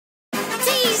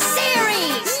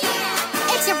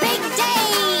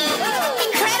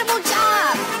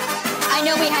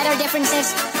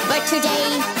differences, but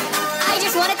today, I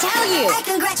just want to tell you, hey,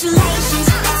 congratulations,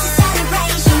 it's a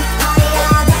celebration. Party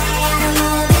all day, I know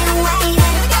you've been waiting.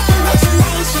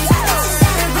 Congratulations, it's a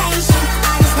celebration.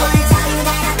 I just want to tell you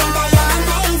that I think that you're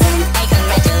amazing. Hey,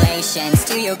 congratulations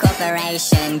to your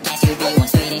corporation. Guess you be one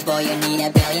Swedish boy, you need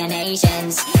a billion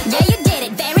Asians. Yeah, you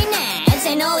did it very nice,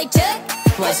 and all it took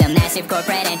was a massive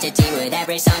corporate entity with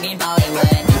every song in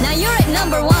Bollywood. now you're at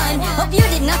 #1. Hope you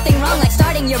did nothing wrong, like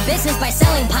starting your business by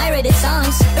selling pirated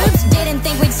songs. Oops, didn't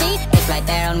think we'd see. It's right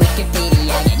there on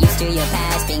Wikipedia. Get used to your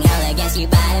past being held against you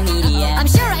by the media. I'm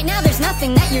sure right now there's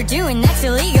nothing that you're doing that's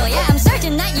illegal. Yeah, I'm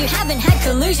certain that you haven't had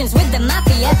collusions with the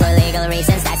mafia. For legal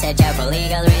reasons, that's a joke. For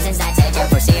legal reasons, that's a joke.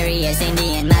 For serious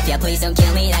Indian mafia, please don't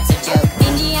kill me, that's a joke.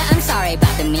 India, I'm sorry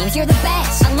about the memes, you're the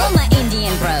best. I love my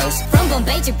Indian bros, from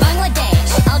Bombay to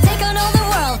Bangladesh. I'll take on all the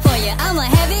world for you, I'm a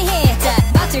heavy hitter.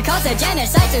 About to cause a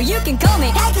genocide, so you can call me.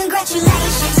 Hey,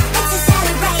 congratulations, it's a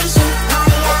celebration.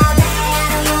 Party all day, I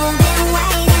know you've been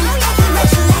waiting. Hey,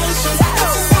 congratulations,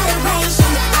 it's a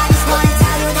celebration. I just want to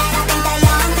tell you that I think that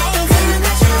you're amazing.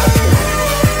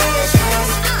 Congratulations,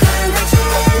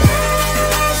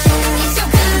 congratulations. It's your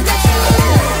birthday.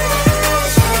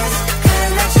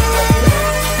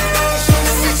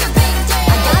 Such a big day. I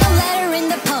got a letter in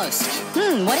the post.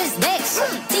 What is this?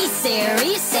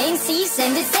 T-Series saying cease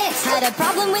and desist. Had a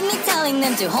problem with me telling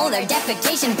them to hold their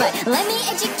defecation, but let me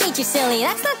educate you, silly,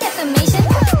 that's not defamation.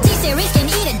 T-Series can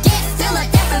eat a dick, still not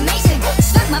defamation.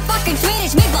 Stuck my fucking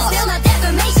Swedish meatballs, still not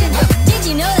defamation. Did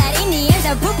you know that Indians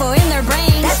have poo-poo in their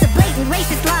brains? That's a blatant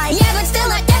racist lie. Yeah, but still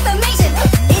not defamation.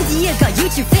 India got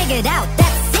YouTube figured out,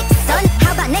 that's sick, son.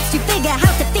 How about next you figure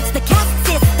how to fix the caste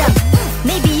system?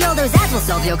 Maybe all those ads will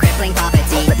solve your crippling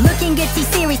poverty. But looking good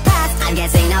T-Series past, I'm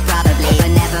guessing not probably.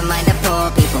 But never mind the poor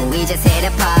people, we just hit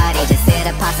a party. Just hit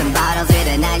a pop some bottles with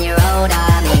a 9-year-old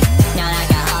army. Not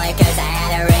alcoholic cause I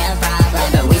had a real problem,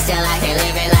 but we still out here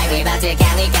living like we about to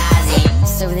kamikaze.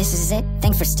 So this is it,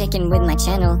 thanks for sticking with my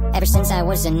channel. Ever since I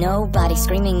was a nobody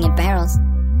screaming at barrels.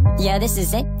 Yeah, this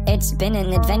is it, it's been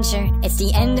an adventure. It's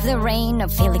the end of the reign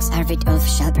of Felix Arvid Ulf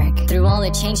Schallberg. Through all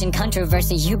the change and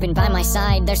controversy, you've been by my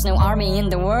side. There's no army in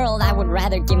the world, I would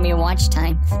rather give me watch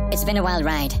time. It's been a wild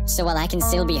ride, so while I can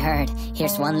still be heard,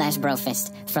 here's one last bro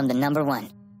fist from the #1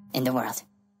 in the world.